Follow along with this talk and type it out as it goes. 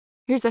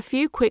Here's a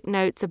few quick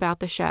notes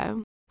about the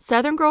show.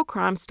 Southern Girl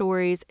Crime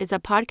Stories is a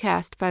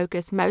podcast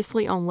focused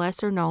mostly on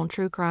lesser-known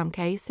true crime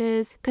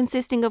cases,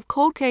 consisting of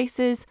cold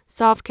cases,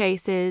 solved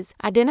cases,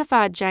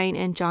 identified Jane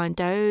and John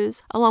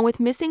Does, along with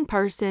missing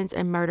persons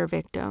and murder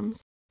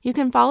victims. You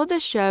can follow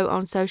the show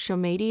on social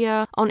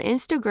media, on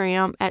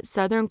Instagram at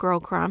Southern Girl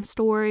Crime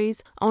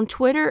Stories, on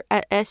Twitter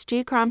at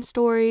SG Crime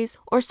Stories,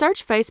 or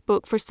search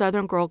Facebook for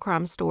Southern Girl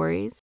Crime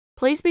Stories.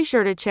 Please be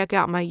sure to check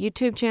out my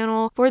YouTube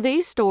channel for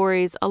these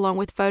stories, along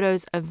with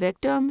photos of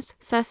victims,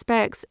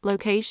 suspects,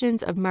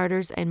 locations of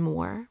murders, and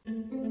more.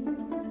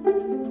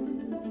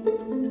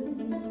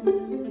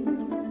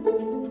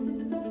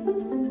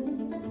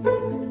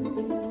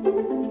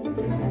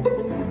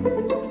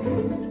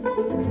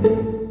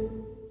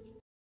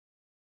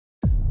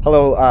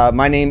 Hello,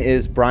 my name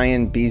is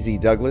Brian Beasy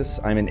Douglas.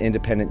 I'm an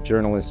independent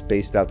journalist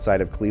based outside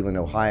of Cleveland,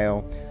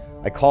 Ohio.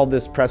 I called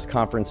this press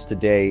conference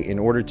today in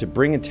order to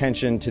bring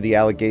attention to the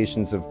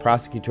allegations of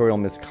prosecutorial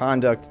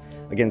misconduct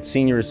against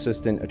Senior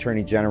Assistant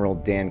Attorney General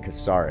Dan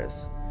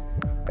Casares.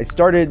 I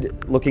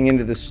started looking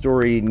into this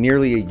story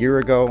nearly a year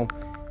ago,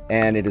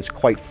 and it is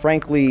quite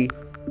frankly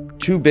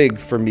too big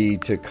for me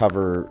to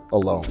cover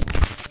alone.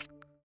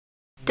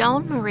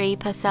 Dawn Marie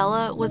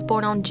Pasela was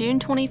born on June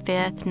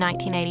 25,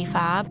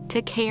 1985,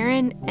 to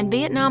Karen and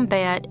Vietnam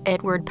vet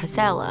Edward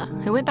Pasela,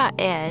 who went by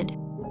Ed.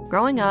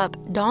 Growing up,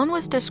 Dawn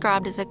was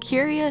described as a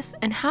curious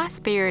and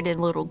high-spirited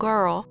little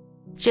girl.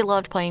 She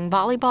loved playing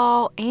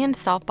volleyball and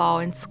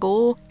softball in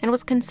school and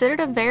was considered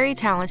a very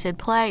talented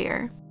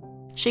player.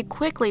 She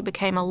quickly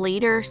became a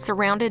leader,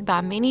 surrounded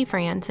by many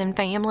friends and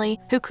family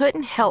who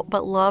couldn't help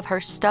but love her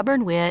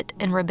stubborn wit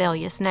and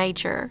rebellious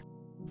nature.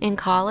 In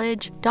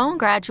college, Dawn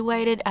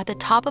graduated at the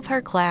top of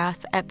her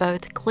class at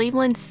both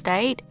Cleveland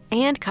State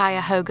and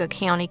Cuyahoga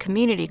County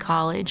Community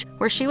College,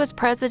 where she was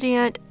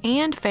president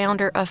and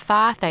founder of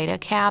Phi Theta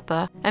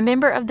Kappa, a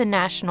member of the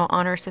National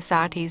Honor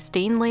Society's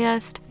Dean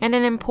List, and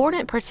an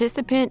important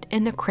participant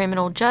in the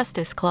Criminal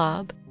Justice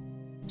Club.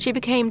 She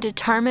became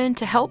determined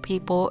to help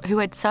people who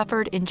had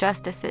suffered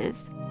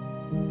injustices.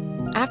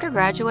 After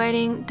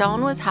graduating,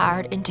 Dawn was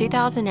hired in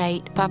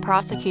 2008 by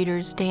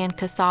prosecutors Dan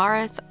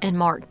Casares and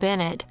Mark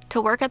Bennett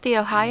to work at the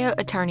Ohio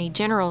Attorney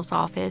General's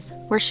office,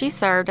 where she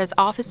served as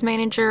office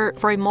manager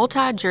for a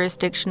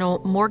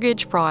multi-jurisdictional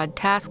mortgage fraud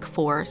task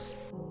force.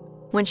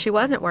 When she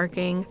wasn't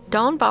working,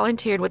 Dawn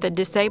volunteered with a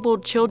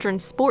disabled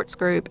children's sports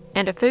group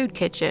and a food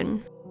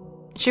kitchen.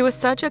 She was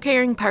such a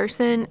caring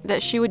person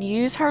that she would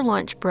use her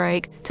lunch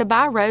break to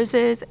buy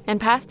roses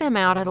and pass them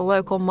out at a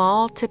local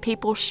mall to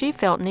people she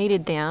felt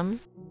needed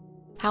them.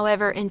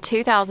 However, in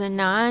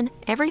 2009,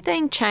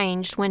 everything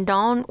changed when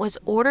Dawn was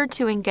ordered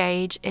to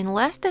engage in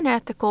less than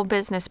ethical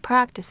business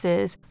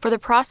practices for the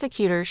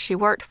prosecutors she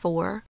worked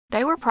for.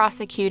 They were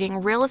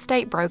prosecuting real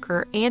estate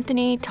broker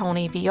Anthony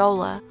Tony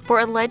Viola for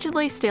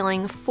allegedly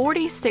stealing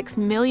 $46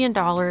 million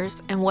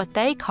in what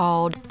they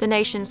called the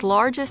nation's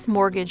largest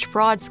mortgage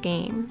fraud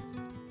scheme.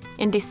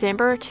 In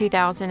December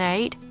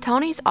 2008,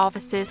 Tony's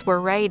offices were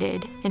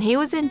raided, and he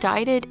was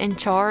indicted and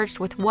charged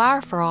with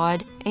wire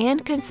fraud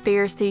and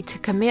conspiracy to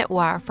commit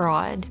wire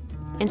fraud.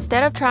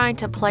 Instead of trying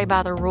to play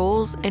by the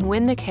rules and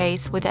win the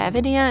case with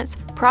evidence,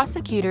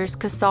 prosecutors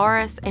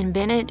Casares and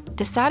Bennett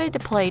decided to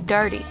play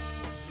dirty.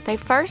 They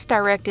first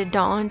directed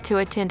Dawn to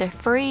attend a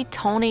free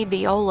Tony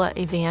Viola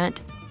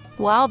event.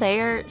 While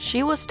there,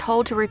 she was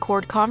told to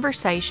record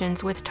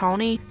conversations with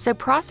Tony so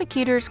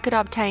prosecutors could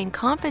obtain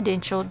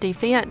confidential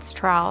defense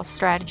trial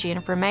strategy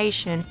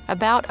information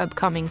about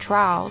upcoming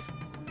trials.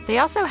 They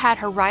also had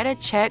her write a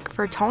check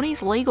for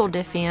Tony's legal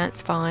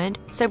defense fund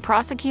so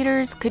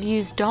prosecutors could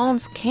use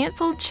Dawn's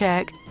canceled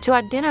check to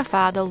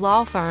identify the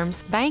law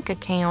firm's bank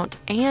account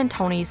and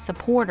Tony's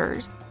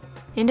supporters.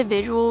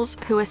 Individuals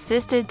who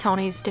assisted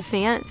Tony's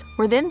defense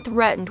were then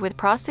threatened with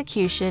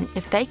prosecution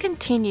if they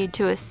continued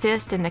to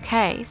assist in the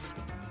case.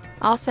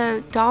 Also,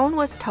 Dawn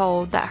was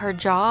told that her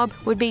job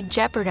would be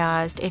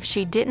jeopardized if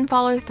she didn't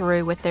follow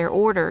through with their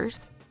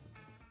orders.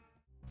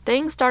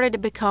 Things started to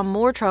become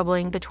more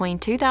troubling between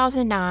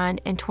 2009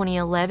 and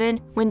 2011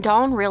 when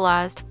Dawn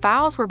realized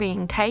files were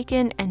being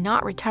taken and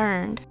not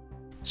returned.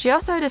 She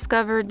also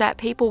discovered that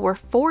people were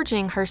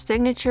forging her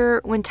signature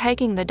when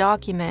taking the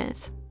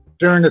documents.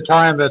 During the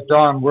time that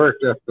Dawn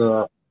worked at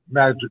the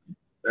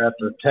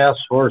task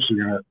force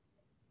unit,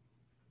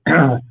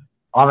 I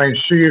mean,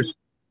 she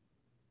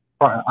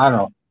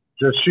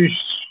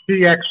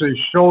actually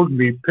showed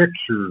me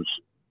pictures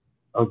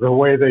of the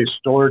way they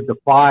stored the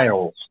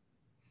files,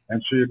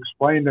 and she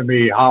explained to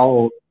me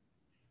how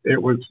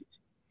it was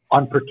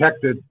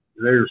unprotected.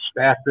 They were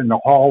stacked in the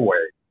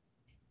hallway,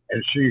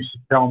 and she used to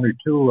tell me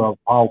too of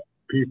how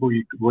people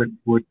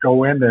would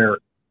go in there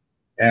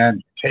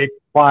and take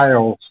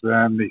files,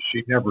 and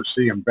she'd never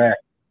see them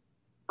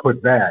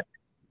put back.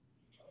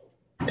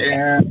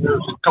 And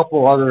there's a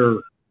couple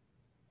other,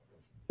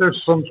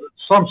 there's some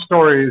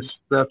stories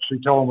that she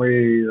told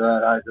me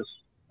that I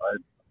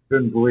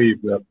didn't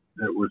believe that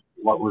it was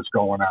what was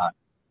going on.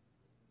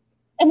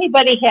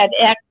 Anybody had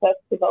access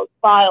to those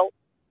files.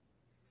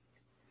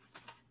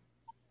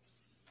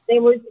 They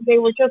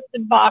were just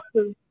in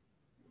boxes.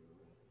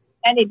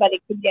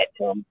 Anybody could get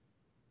to them.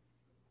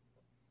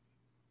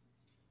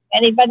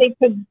 Anybody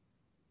could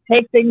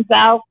take things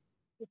out.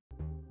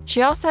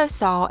 She also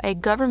saw a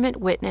government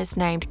witness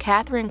named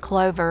Catherine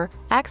Clover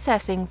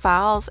accessing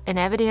files and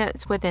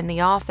evidence within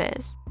the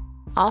office.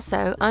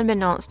 Also,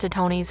 unbeknownst to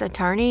Tony's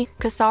attorney,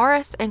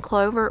 Casares and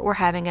Clover were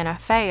having an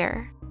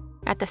affair.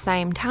 At the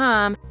same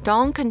time,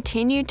 Dawn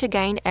continued to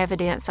gain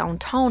evidence on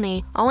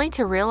Tony, only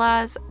to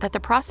realize that the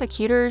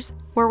prosecutors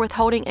were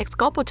withholding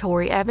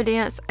exculpatory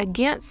evidence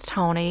against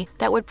Tony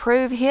that would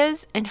prove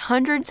his and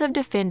hundreds of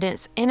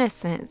defendants'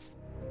 innocence.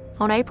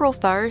 On April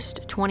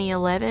 1st,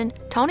 2011,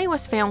 Tony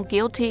was found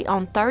guilty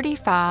on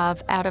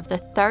 35 out of the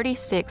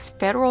 36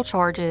 federal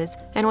charges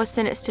and was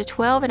sentenced to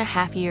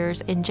 12.5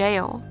 years in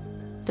jail.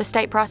 The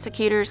state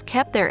prosecutors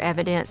kept their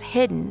evidence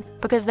hidden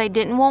because they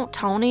didn't want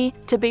Tony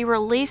to be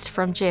released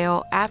from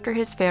jail after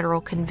his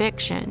federal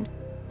conviction.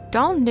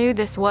 Dawn knew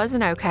this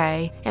wasn't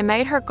okay and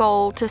made her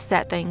goal to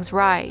set things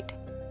right.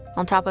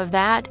 On top of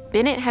that,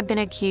 Bennett had been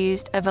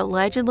accused of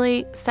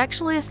allegedly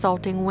sexually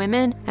assaulting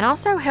women and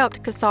also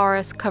helped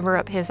Casares cover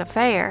up his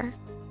affair.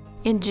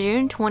 In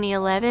June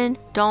 2011,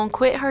 Dawn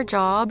quit her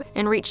job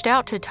and reached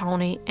out to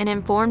Tony and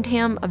informed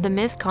him of the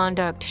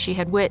misconduct she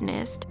had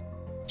witnessed.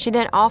 She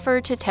then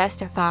offered to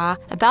testify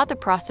about the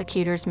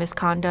prosecutor's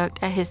misconduct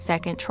at his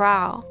second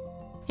trial.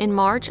 In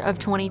March of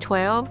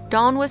 2012,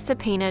 Dawn was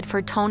subpoenaed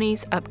for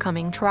Tony's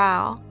upcoming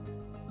trial.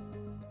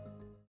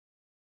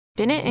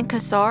 Bennett and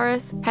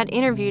Casares had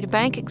interviewed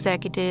bank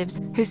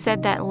executives who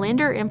said that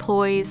lender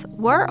employees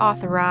were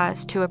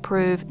authorized to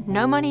approve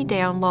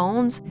no-money-down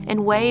loans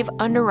and waive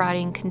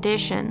underwriting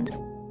conditions.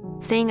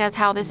 Seeing as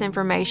how this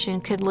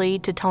information could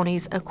lead to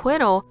Tony's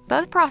acquittal,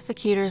 both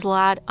prosecutors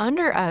lied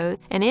under oath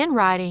and in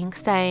writing,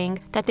 saying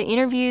that the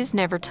interviews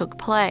never took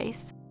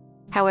place.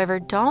 However,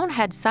 Dawn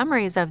had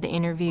summaries of the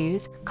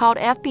interviews, called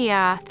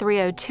FBI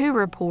 302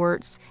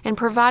 reports, and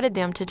provided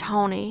them to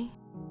Tony.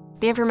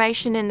 The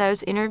information in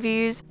those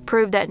interviews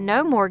proved that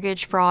no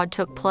mortgage fraud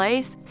took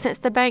place since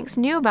the banks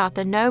knew about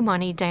the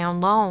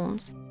no-money-down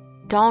loans.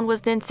 Dawn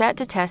was then set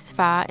to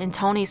testify in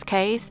Tony's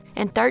case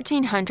and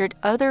 1,300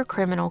 other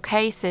criminal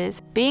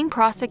cases being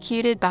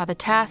prosecuted by the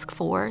task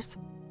force.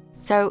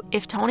 So,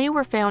 if Tony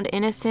were found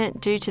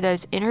innocent due to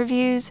those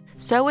interviews,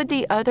 so would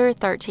the other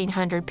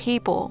 1,300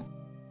 people.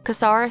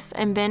 Casares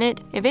and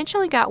Bennett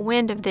eventually got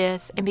wind of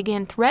this and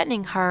began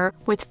threatening her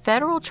with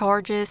federal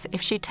charges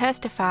if she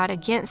testified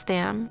against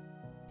them.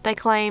 They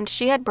claimed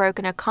she had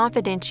broken a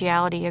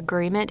confidentiality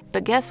agreement,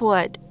 but guess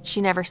what? She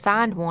never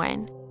signed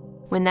one.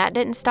 When that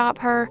didn't stop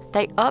her,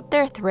 they upped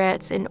their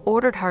threats and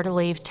ordered her to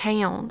leave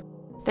town.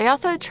 They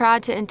also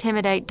tried to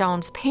intimidate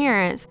Dawn's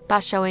parents by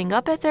showing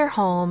up at their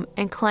home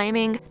and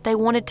claiming they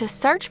wanted to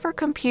search for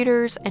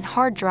computers and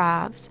hard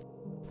drives.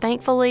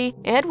 Thankfully,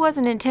 Ed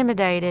wasn't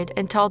intimidated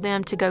and told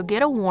them to go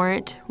get a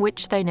warrant,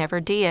 which they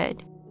never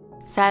did.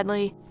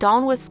 Sadly,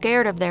 Dawn was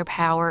scared of their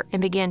power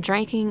and began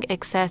drinking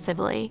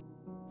excessively.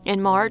 In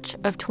March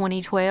of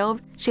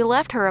 2012, she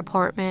left her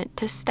apartment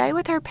to stay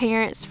with her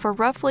parents for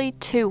roughly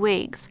 2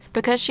 weeks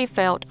because she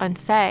felt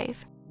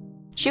unsafe.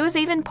 She was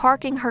even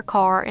parking her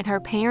car in her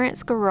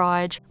parents'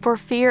 garage for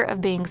fear of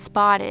being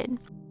spotted.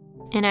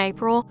 In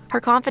April,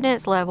 her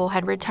confidence level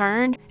had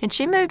returned and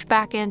she moved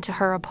back into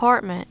her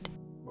apartment.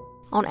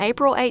 On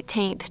April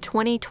 18,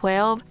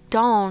 2012,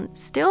 Dawn,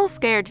 still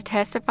scared to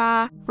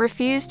testify,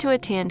 refused to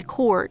attend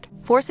court,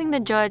 forcing the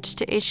judge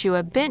to issue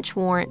a bench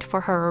warrant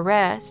for her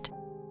arrest.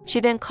 She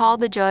then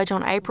called the judge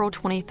on April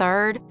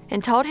 23rd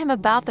and told him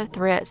about the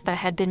threats that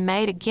had been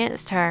made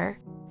against her.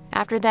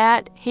 After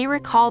that, he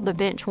recalled the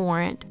bench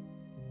warrant.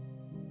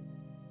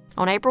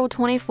 On April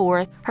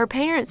 24th, her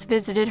parents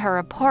visited her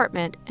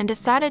apartment and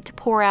decided to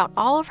pour out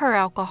all of her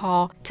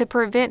alcohol to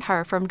prevent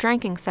her from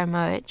drinking so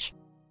much.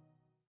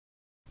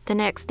 The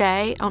next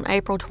day, on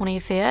April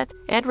 25th,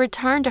 Ed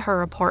returned to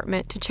her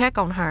apartment to check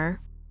on her.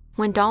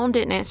 When Dawn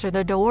didn't answer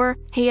the door,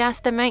 he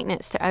asked the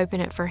maintenance to open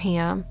it for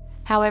him.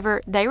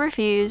 However, they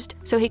refused,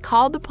 so he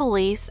called the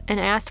police and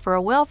asked for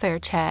a welfare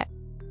check.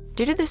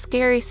 Due to the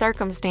scary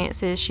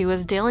circumstances she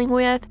was dealing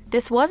with,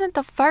 this wasn't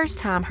the first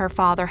time her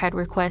father had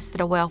requested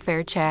a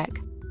welfare check.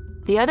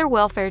 The other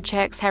welfare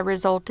checks had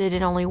resulted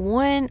in only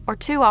 1 or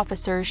 2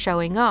 officers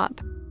showing up.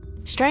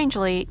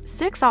 Strangely,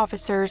 6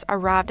 officers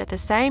arrived at the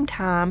same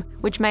time,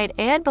 which made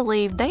Ed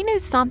believe they knew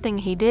something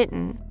he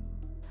didn't.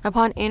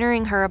 Upon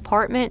entering her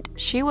apartment,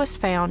 she was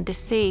found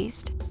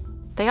deceased.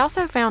 They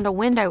also found a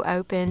window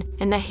open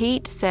and the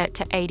heat set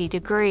to 80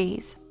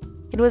 degrees.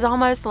 It was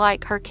almost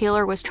like her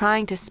killer was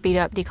trying to speed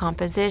up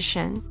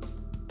decomposition.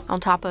 On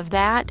top of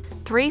that,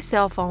 3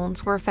 cell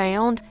phones were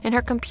found and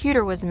her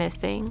computer was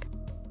missing.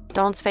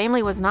 Dawn's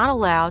family was not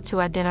allowed to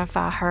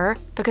identify her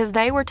because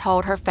they were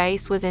told her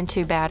face was in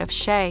too bad of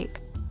shape.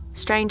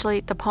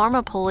 Strangely, the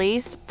Parma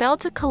police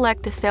failed to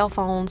collect the cell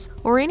phones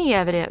or any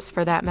evidence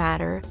for that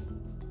matter.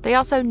 They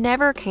also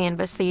never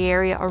canvassed the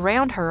area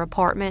around her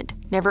apartment,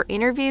 never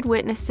interviewed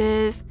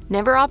witnesses,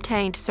 never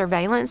obtained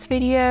surveillance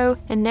video,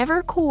 and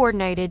never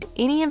coordinated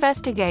any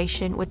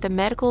investigation with the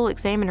medical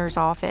examiner's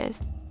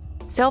office.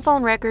 Cell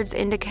phone records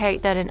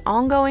indicate that an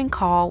ongoing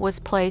call was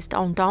placed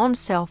on Dawn's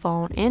cell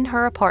phone in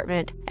her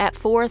apartment at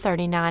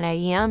 4:39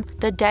 a.m.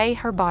 the day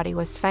her body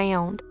was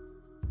found.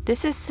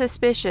 This is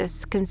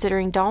suspicious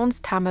considering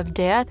Dawn's time of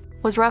death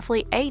was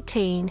roughly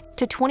 18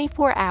 to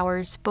 24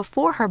 hours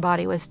before her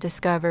body was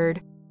discovered.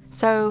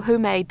 So who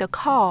made the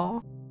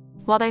call?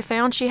 While they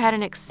found she had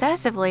an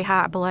excessively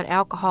high blood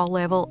alcohol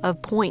level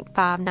of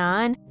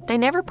 0.59, they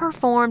never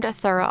performed a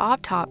thorough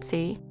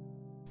autopsy.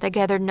 They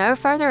gathered no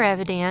further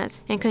evidence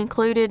and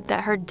concluded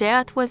that her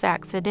death was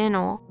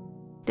accidental.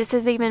 This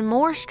is even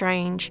more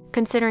strange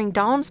considering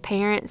Dawn's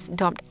parents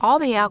dumped all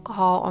the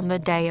alcohol on the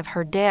day of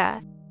her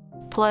death.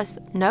 Plus,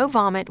 no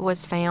vomit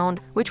was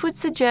found, which would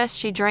suggest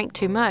she drank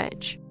too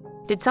much.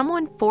 Did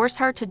someone force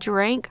her to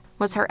drink?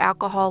 Was her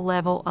alcohol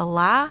level a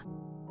lie?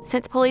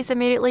 Since police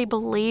immediately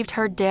believed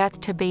her death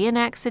to be an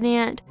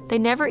accident, they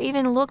never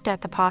even looked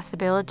at the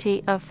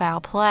possibility of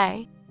foul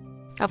play.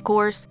 Of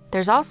course,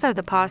 there's also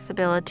the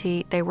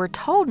possibility they were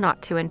told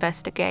not to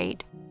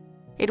investigate.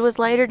 It was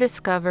later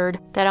discovered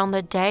that on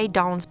the day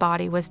Dawn's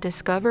body was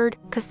discovered,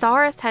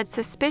 Casares had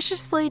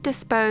suspiciously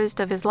disposed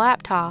of his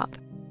laptop.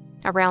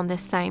 Around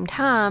this same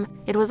time,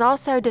 it was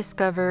also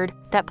discovered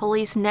that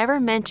police never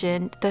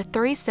mentioned the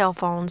 3 cell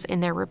phones in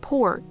their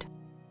report.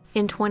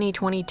 In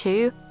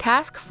 2022,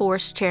 Task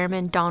Force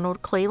Chairman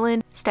Donald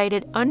Cleland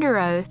stated under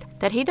oath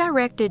that he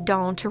directed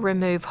Dawn to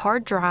remove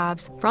hard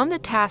drives from the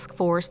task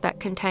force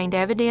that contained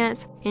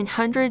evidence in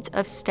hundreds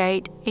of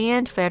state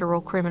and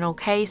federal criminal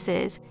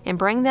cases and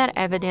bring that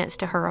evidence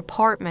to her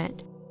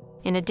apartment.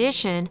 In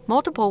addition,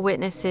 multiple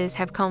witnesses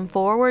have come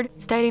forward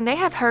stating they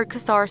have heard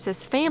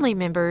Casares' family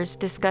members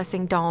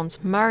discussing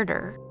Dawn's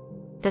murder.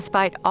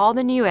 Despite all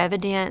the new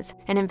evidence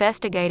and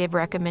investigative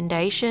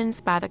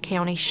recommendations by the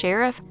county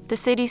sheriff, the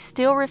city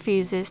still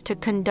refuses to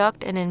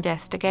conduct an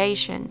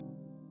investigation.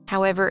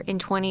 However, in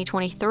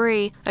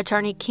 2023,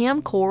 attorney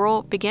Kim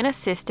Correll began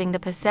assisting the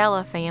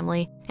Pasela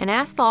family and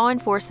asked law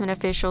enforcement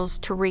officials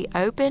to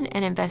reopen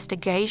an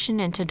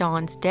investigation into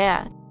Dawn's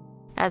death.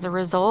 As a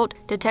result,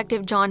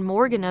 Detective John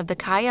Morgan of the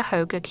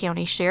Cuyahoga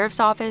County Sheriff's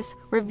Office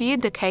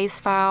reviewed the case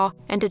file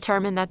and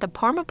determined that the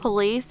Parma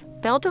police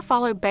failed to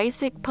follow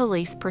basic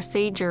police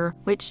procedure,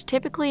 which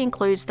typically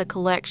includes the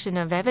collection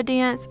of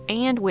evidence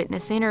and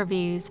witness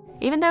interviews,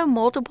 even though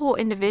multiple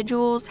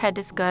individuals had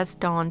discussed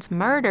Dawn's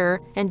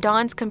murder and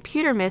Dawn's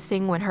computer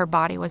missing when her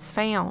body was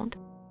found.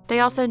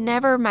 They also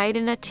never made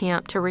an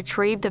attempt to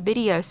retrieve the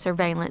video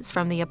surveillance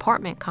from the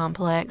apartment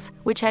complex,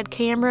 which had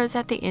cameras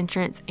at the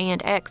entrance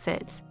and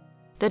exits.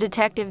 The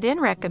detective then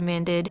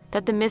recommended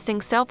that the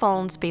missing cell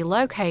phones be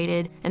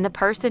located and the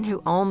person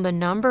who owned the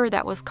number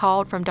that was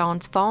called from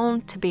Dawn's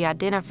phone to be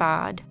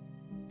identified.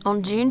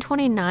 On June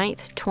 29,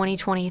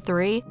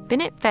 2023,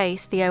 Bennett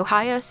faced the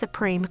Ohio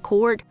Supreme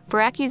Court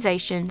for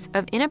accusations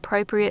of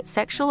inappropriate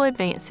sexual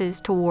advances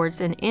towards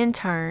an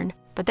intern,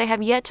 but they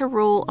have yet to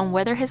rule on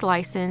whether his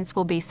license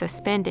will be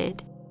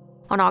suspended.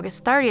 On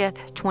August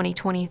 30th,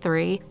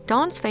 2023,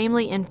 Dawn's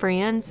family and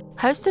friends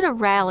hosted a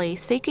rally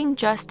seeking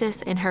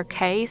justice in her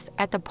case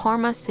at the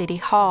Parma City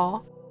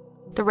Hall.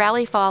 The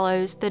rally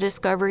follows the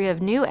discovery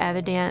of new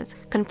evidence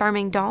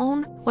confirming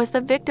Dawn was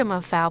the victim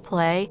of foul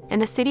play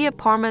and the city of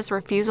Parma's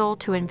refusal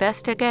to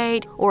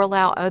investigate or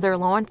allow other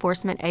law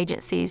enforcement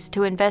agencies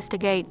to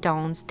investigate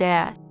Dawn's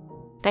death.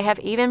 They have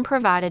even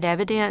provided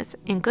evidence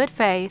in good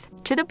faith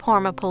to the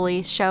Parma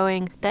police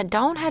showing that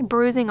Dawn had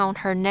bruising on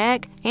her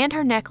neck and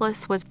her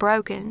necklace was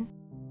broken.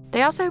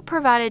 They also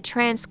provided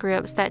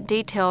transcripts that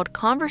detailed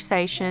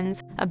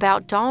conversations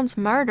about Dawn's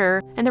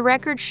murder and the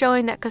records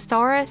showing that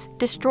Casares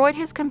destroyed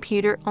his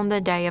computer on the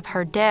day of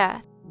her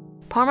death.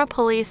 Parma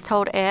police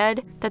told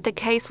Ed that the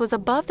case was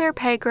above their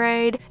pay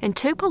grade and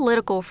too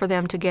political for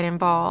them to get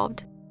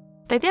involved.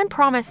 They then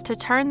promised to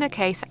turn the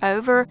case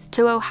over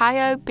to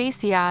Ohio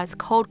BCI's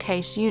cold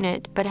case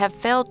unit, but have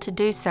failed to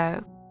do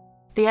so.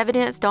 The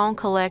evidence Dawn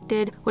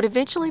collected would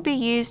eventually be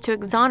used to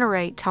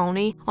exonerate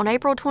Tony on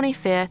April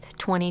 25,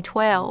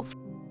 2012.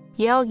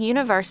 Yale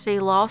University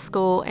Law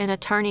School and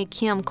attorney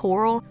Kim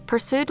Correll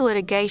pursued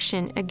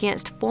litigation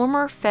against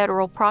former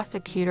federal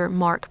prosecutor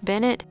Mark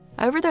Bennett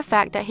over the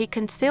fact that he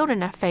concealed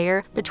an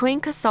affair between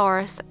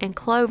Casares and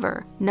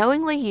Clover,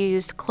 knowingly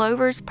used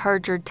Clover's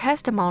perjured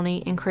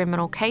testimony in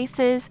criminal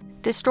cases,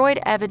 destroyed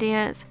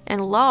evidence,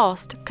 and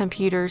lost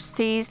computers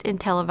seized in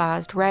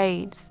televised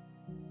raids.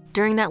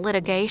 During that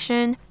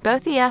litigation,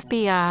 both the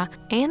FBI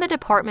and the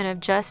Department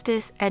of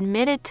Justice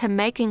admitted to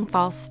making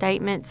false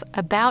statements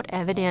about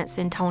evidence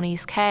in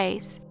Tony's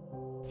case.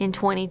 In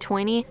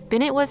 2020,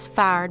 Bennett was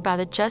fired by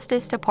the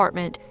Justice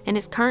Department and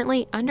is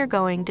currently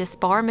undergoing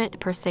disbarment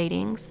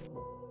proceedings.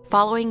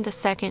 Following the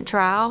second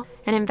trial,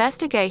 an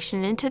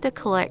investigation into the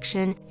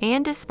collection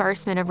and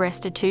disbursement of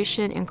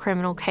restitution in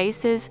criminal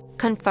cases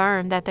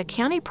confirmed that the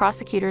county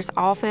prosecutor's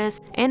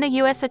office and the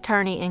U.S.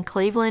 attorney in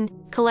Cleveland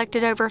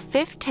collected over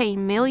 $15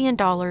 million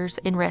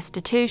in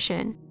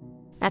restitution.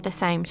 At the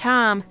same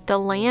time, the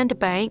land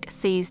bank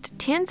seized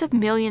tens of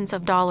millions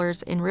of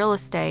dollars in real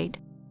estate.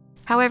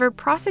 However,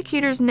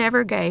 prosecutors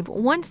never gave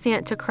 1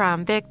 cent to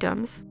crime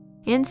victims.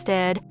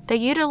 Instead, they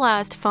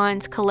utilized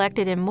funds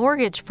collected in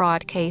mortgage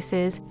fraud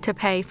cases to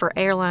pay for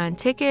airline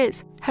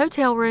tickets,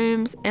 hotel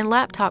rooms, and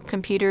laptop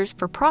computers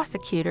for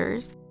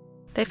prosecutors.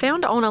 They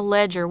found on a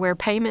ledger where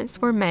payments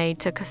were made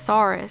to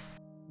Casares.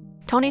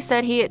 Tony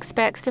said he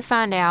expects to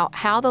find out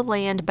how the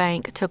land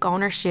bank took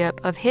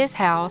ownership of his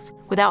house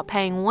without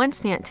paying 1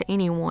 cent to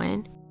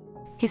anyone.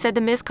 He said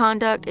the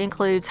misconduct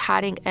includes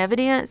hiding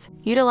evidence,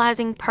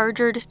 utilizing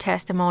perjured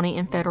testimony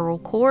in federal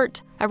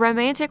court, a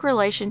romantic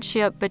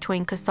relationship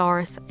between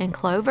Casares and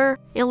Clover,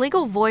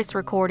 illegal voice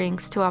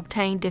recordings to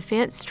obtain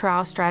defense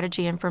trial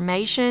strategy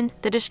information,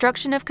 the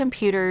destruction of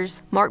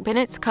computers, Mark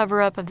Bennett's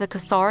cover-up of the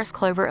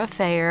Casares-Clover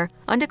affair,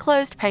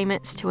 undisclosed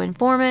payments to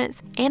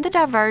informants, and the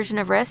diversion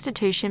of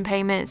restitution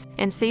payments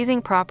and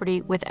seizing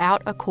property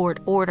without a court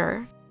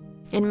order.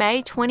 In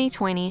May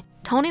 2020,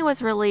 Tony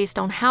was released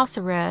on house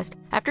arrest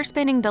after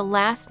spending the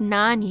last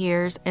 9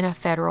 years in a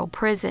federal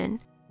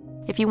prison.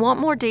 If you want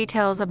more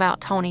details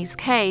about Tony's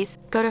case,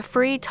 go to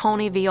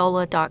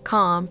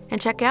freetonyviola.com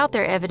and check out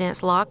their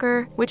evidence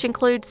locker, which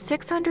includes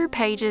 600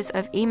 pages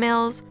of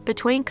emails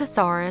between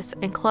Casares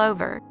and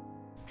Clover.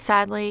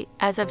 Sadly,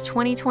 as of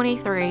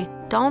 2023,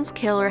 Dawn's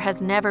killer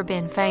has never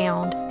been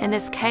found, and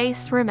this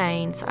case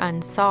remains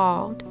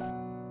unsolved.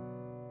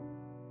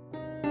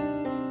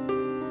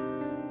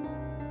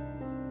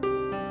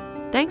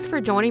 Thanks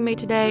for joining me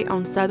today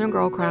on Southern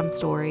Girl Crime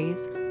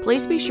Stories.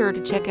 Please be sure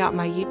to check out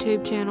my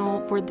YouTube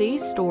channel for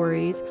these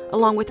stories,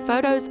 along with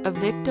photos of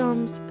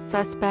victims,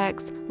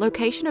 suspects,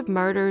 location of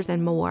murders,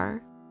 and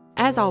more.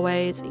 As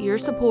always, your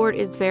support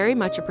is very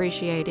much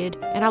appreciated,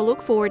 and I look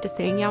forward to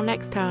seeing y'all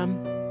next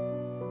time.